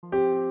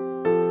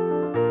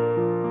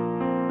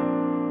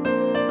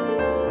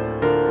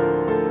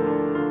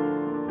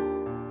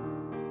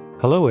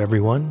Hello,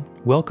 everyone.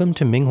 Welcome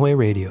to Minghui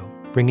Radio,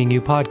 bringing you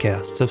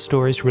podcasts of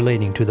stories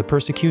relating to the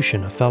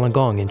persecution of Falun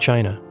Gong in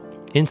China,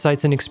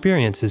 insights and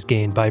experiences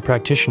gained by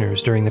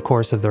practitioners during the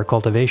course of their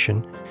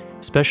cultivation,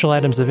 special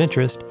items of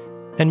interest,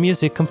 and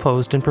music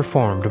composed and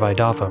performed by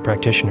DAFA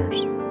practitioners.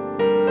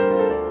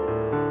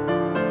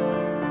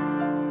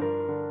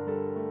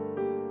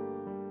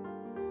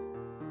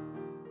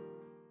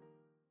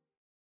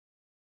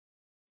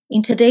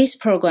 In today's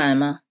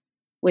program,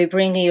 we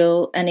bring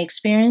you an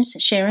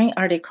experience-sharing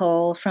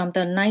article from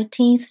the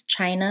 19th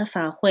China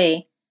Fa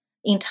Hui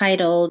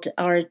entitled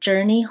Our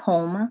Journey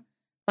Home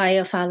by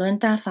a Falun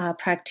Dafa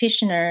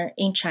practitioner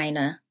in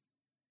China.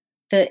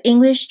 The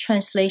English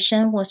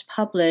translation was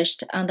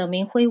published on the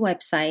Minghui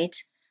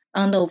website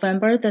on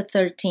November the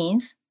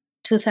 13th,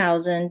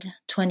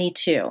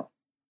 2022.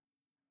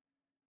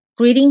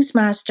 Greetings,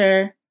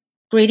 Master.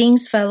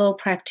 Greetings, fellow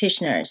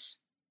practitioners.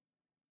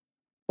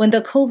 When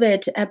the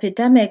COVID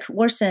epidemic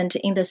worsened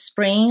in the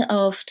spring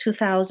of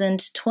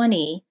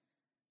 2020,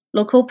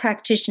 local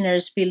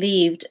practitioners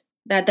believed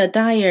that the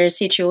dire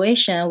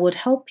situation would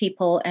help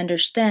people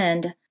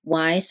understand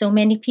why so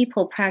many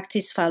people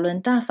practice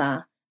Falun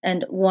Dafa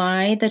and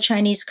why the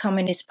Chinese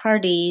Communist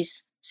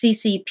Party's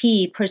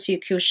CCP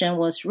persecution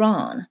was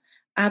wrong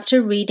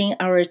after reading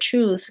our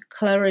truth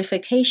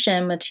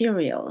clarification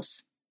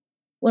materials.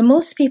 When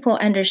most people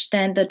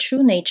understand the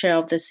true nature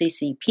of the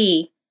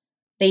CCP,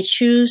 they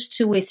choose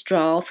to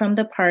withdraw from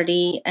the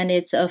party and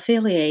its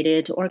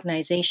affiliated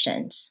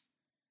organizations.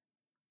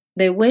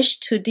 They wish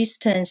to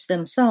distance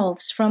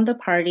themselves from the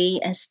party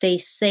and stay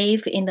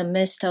safe in the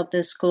midst of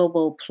this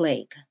global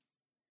plague.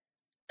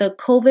 The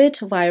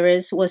COVID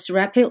virus was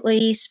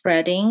rapidly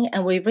spreading,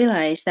 and we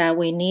realized that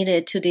we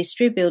needed to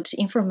distribute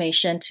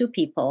information to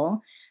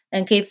people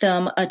and give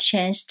them a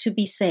chance to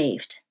be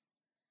saved.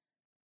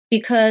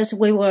 Because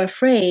we were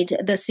afraid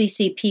the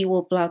CCP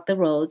will block the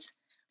roads,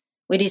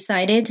 we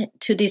decided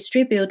to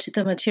distribute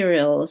the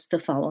materials the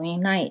following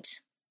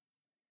night.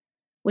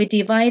 We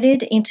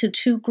divided into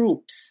two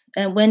groups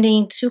and went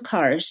in two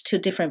cars to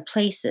different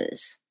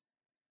places.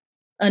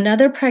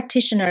 Another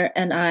practitioner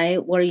and I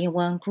were in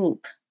one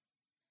group.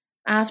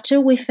 After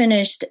we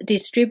finished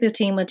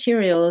distributing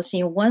materials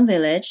in one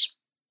village,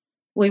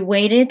 we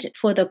waited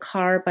for the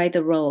car by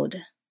the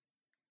road.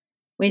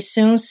 We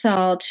soon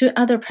saw two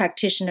other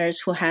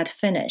practitioners who had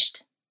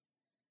finished.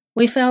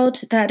 We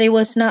felt that it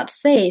was not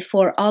safe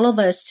for all of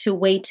us to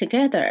wait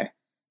together,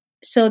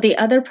 so the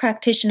other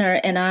practitioner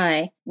and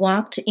I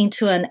walked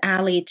into an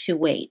alley to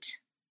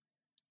wait.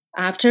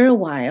 After a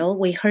while,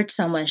 we heard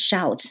someone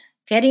shout,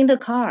 "Get in the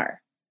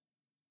car."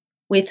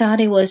 We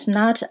thought it was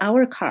not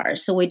our car,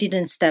 so we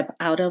didn't step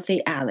out of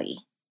the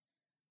alley.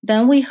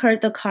 Then we heard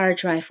the car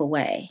drive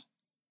away.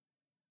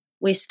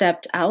 We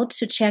stepped out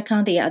to check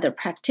on the other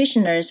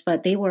practitioners,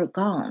 but they were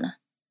gone.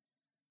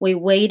 We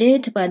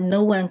waited, but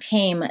no one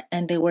came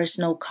and there was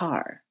no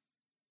car.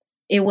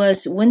 It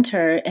was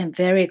winter and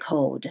very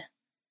cold.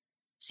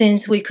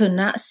 Since we could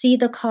not see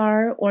the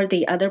car or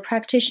the other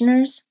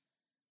practitioners,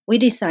 we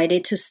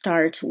decided to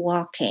start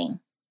walking.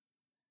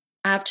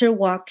 After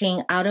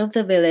walking out of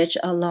the village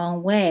a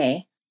long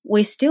way,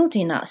 we still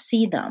did not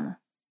see them.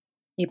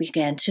 It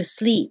began to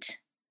sleet.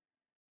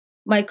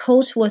 My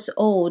coat was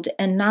old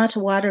and not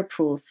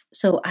waterproof,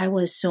 so I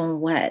was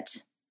soon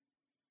wet.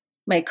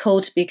 My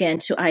coat began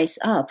to ice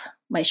up,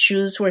 my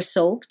shoes were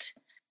soaked,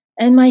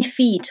 and my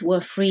feet were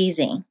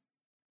freezing.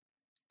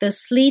 The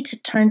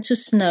sleet turned to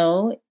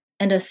snow,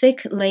 and a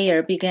thick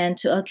layer began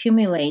to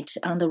accumulate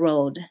on the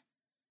road.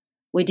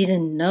 We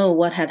didn't know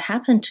what had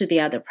happened to the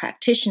other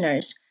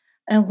practitioners,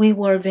 and we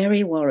were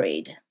very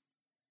worried.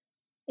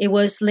 It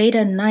was late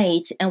at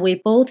night, and we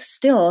both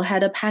still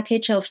had a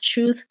package of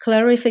truth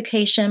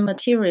clarification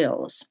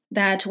materials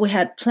that we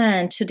had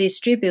planned to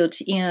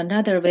distribute in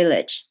another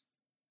village.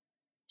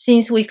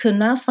 Since we could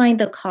not find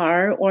the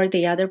car or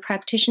the other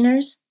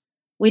practitioners,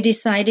 we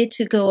decided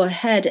to go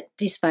ahead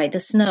despite the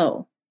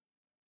snow.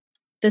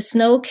 The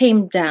snow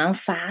came down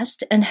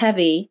fast and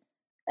heavy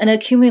and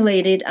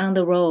accumulated on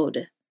the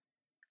road.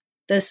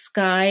 The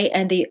sky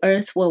and the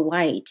earth were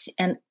white,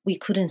 and we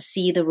couldn't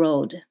see the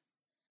road.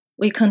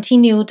 We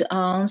continued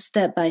on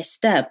step by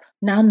step,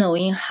 not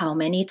knowing how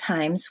many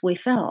times we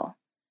fell.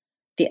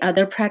 The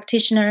other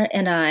practitioner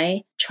and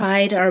I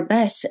tried our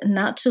best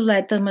not to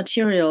let the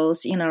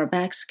materials in our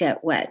bags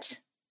get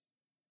wet.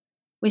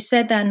 We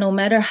said that no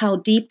matter how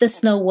deep the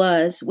snow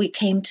was, we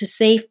came to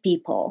save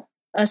people.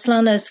 As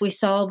long as we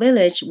saw a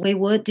village, we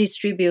would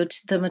distribute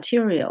the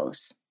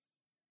materials.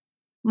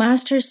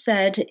 Master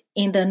said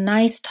in the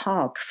ninth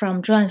talk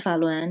from Zhuan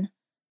Falun,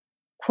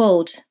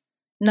 quote,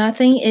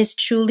 "Nothing is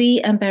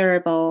truly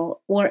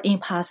unbearable or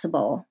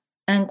impossible,"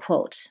 end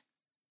quote.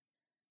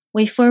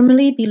 We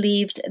firmly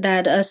believed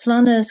that as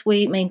long as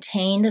we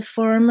maintained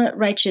firm,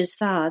 righteous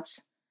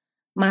thoughts,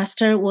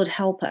 Master would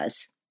help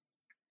us.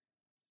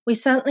 We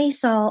suddenly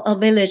saw a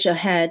village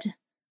ahead,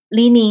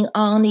 leaning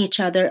on each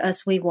other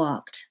as we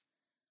walked.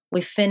 We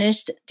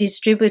finished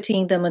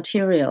distributing the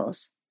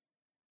materials.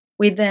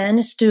 We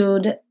then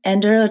stood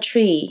under a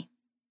tree.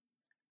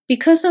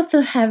 Because of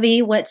the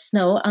heavy, wet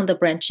snow on the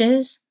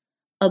branches,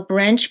 a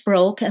branch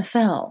broke and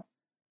fell.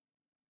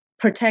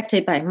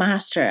 Protected by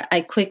Master,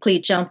 I quickly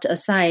jumped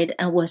aside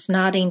and was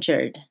not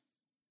injured.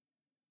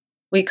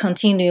 We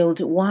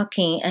continued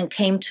walking and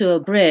came to a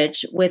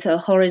bridge with a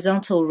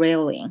horizontal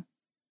railing.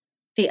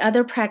 The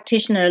other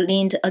practitioner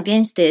leaned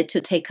against it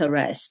to take a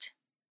rest,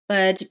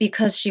 but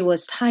because she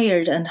was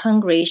tired and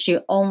hungry, she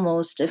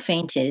almost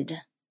fainted.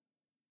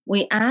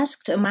 We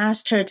asked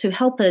Master to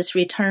help us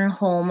return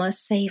home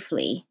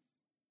safely.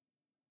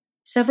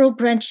 Several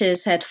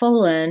branches had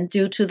fallen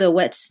due to the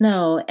wet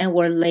snow and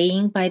were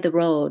laying by the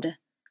road.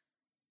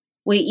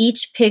 We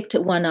each picked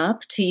one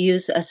up to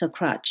use as a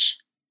crutch.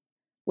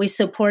 We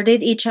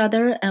supported each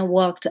other and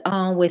walked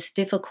on with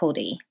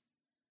difficulty.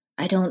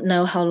 I don't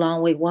know how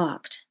long we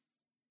walked.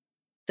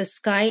 The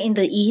sky in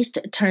the east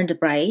turned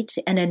bright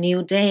and a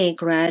new day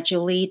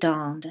gradually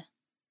dawned.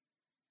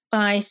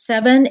 By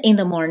 7 in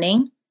the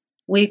morning,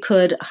 we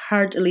could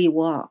hardly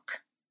walk.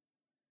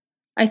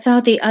 I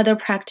thought the other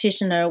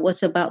practitioner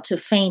was about to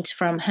faint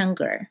from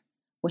hunger.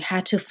 We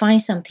had to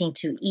find something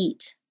to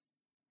eat.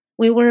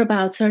 We were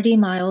about 30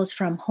 miles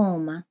from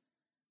home.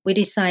 We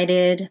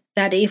decided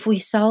that if we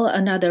saw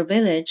another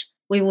village,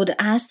 we would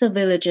ask the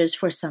villagers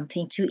for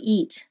something to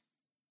eat.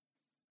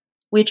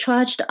 We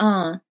trudged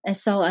on and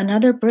saw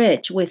another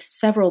bridge with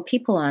several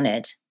people on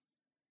it.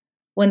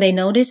 When they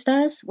noticed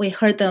us, we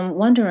heard them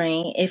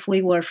wondering if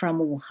we were from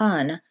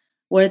Wuhan,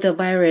 where the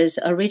virus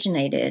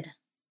originated.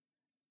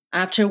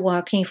 After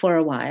walking for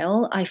a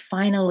while, I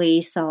finally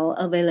saw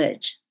a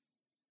village.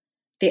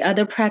 The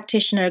other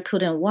practitioner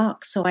couldn't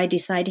walk, so I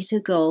decided to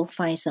go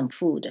find some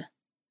food.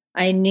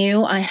 I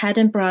knew I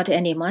hadn't brought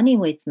any money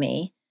with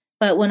me,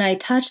 but when I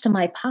touched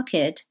my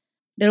pocket,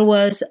 there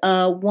was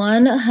a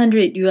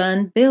 100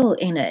 yuan bill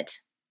in it.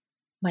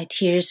 My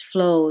tears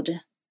flowed.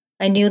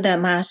 I knew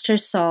that Master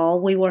saw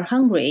we were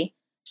hungry,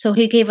 so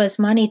he gave us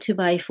money to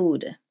buy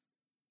food.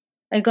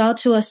 I got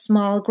to a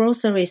small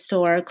grocery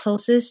store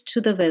closest to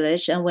the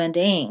village and went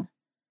in.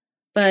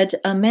 But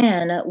a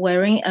man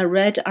wearing a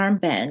red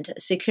armband,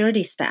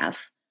 security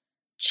staff,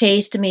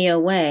 chased me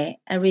away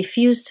and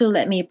refused to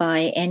let me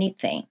buy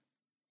anything.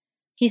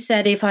 He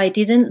said if I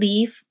didn't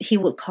leave, he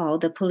would call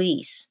the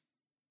police.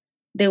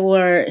 There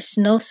were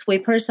snow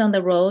sweepers on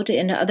the road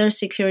and other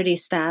security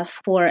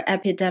staff for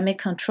epidemic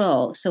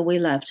control, so we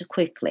left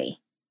quickly.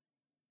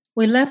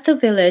 We left the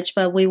village,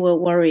 but we were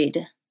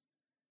worried.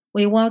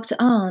 We walked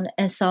on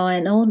and saw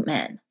an old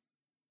man.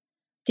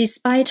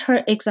 Despite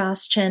her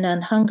exhaustion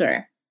and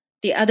hunger,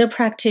 the other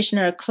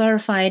practitioner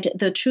clarified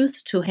the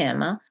truth to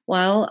him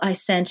while I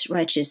sent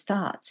righteous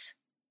thoughts.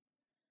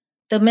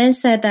 The man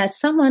said that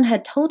someone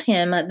had told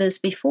him this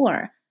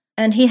before,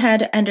 and he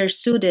had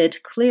understood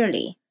it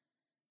clearly.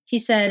 He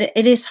said,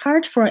 "It is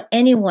hard for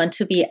anyone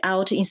to be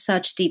out in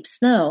such deep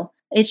snow.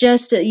 It's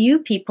just you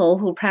people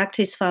who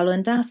practice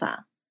Falun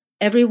Dafa.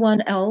 Everyone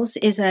else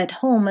is at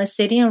home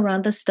sitting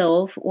around the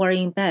stove or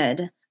in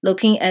bed,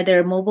 looking at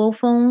their mobile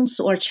phones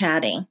or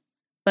chatting.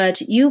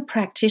 But you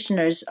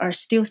practitioners are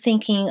still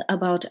thinking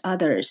about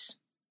others."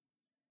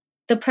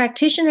 The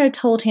practitioner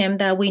told him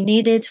that we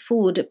needed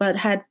food but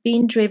had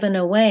been driven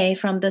away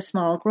from the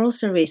small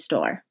grocery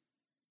store.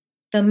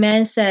 The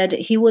man said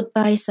he would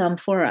buy some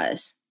for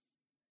us.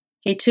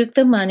 He took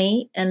the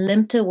money and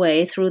limped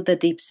away through the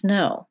deep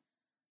snow.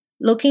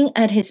 Looking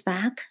at his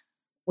back,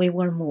 we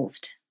were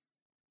moved.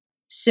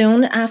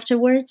 Soon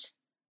afterwards,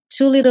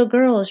 2 little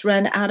girls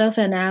ran out of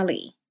an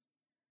alley.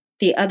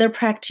 The other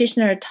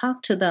practitioner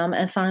talked to them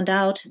and found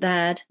out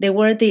that they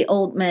were the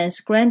old man's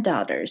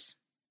granddaughters.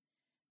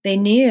 They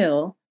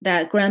knew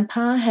that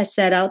Grandpa had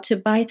set out to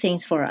buy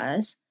things for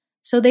us,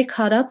 so they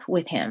caught up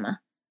with him,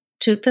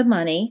 took the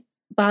money,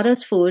 bought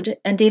us food,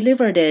 and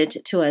delivered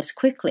it to us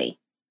quickly.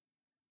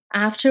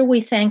 After we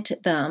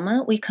thanked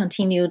them, we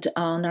continued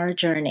on our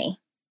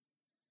journey.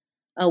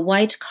 A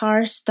white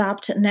car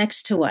stopped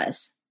next to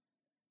us.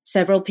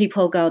 Several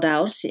people got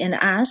out and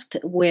asked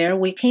where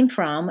we came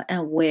from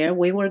and where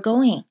we were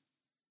going.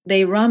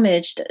 They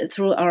rummaged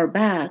through our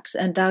bags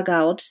and dug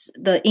out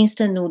the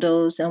instant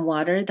noodles and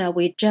water that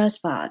we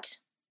just bought.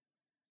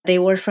 They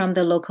were from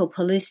the local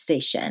police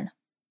station.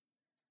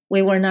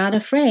 We were not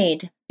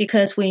afraid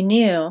because we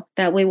knew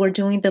that we were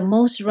doing the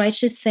most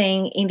righteous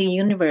thing in the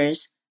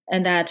universe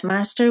and that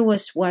Master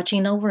was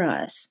watching over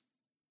us.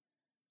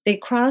 They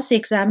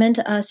cross-examined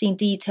us in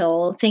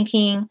detail,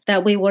 thinking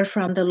that we were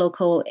from the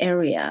local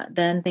area.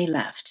 Then they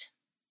left.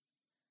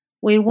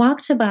 We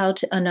walked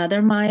about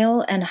another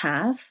 1.5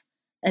 miles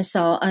and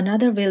saw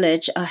another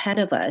village ahead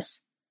of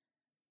us.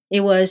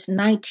 It was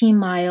 19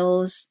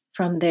 miles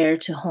from there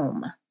to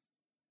home.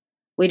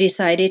 We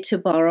decided to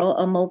borrow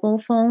a mobile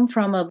phone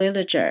from a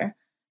villager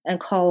and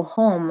call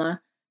home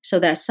so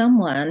that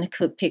someone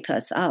could pick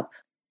us up.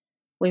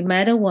 We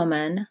met a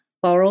woman,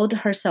 borrowed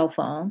her cell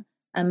phone,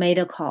 and made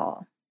a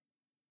call.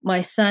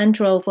 My son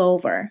drove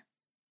over.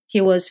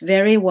 He was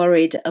very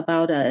worried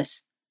about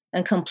us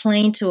and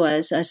complained to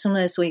us as soon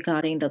as we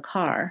got in the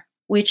car,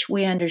 which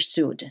we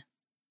understood.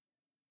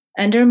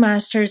 Under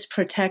Master's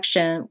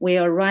protection, we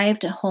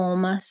arrived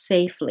home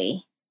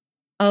safely.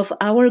 Of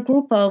our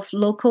group of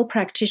local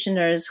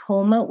practitioners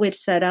whom we'd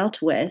set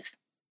out with,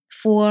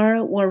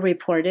 4 were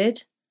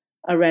reported,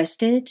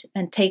 arrested,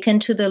 and taken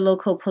to the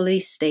local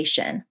police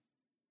station.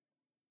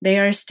 They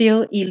are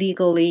still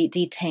illegally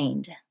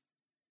detained.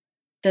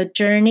 The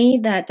journey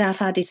that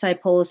Dafa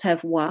disciples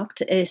have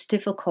walked is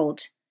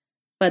difficult,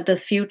 but the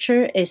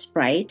future is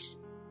bright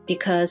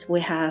because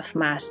we have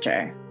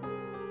Master.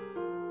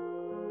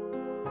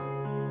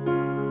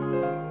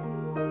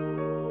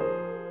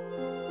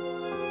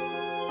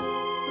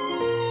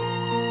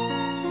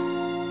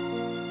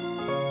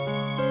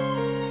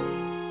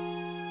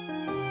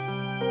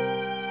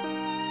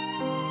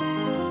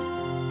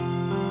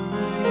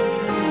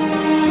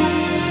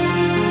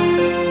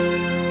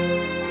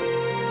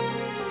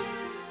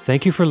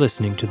 Thank you for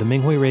listening to the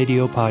Minghui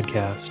Radio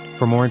podcast.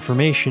 For more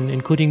information,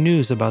 including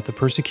news about the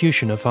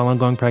persecution of Falun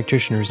Gong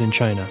practitioners in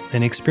China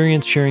and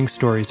experience-sharing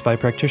stories by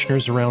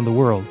practitioners around the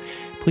world,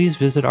 please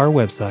visit our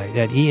website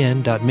at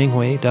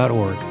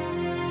en.minghui.org.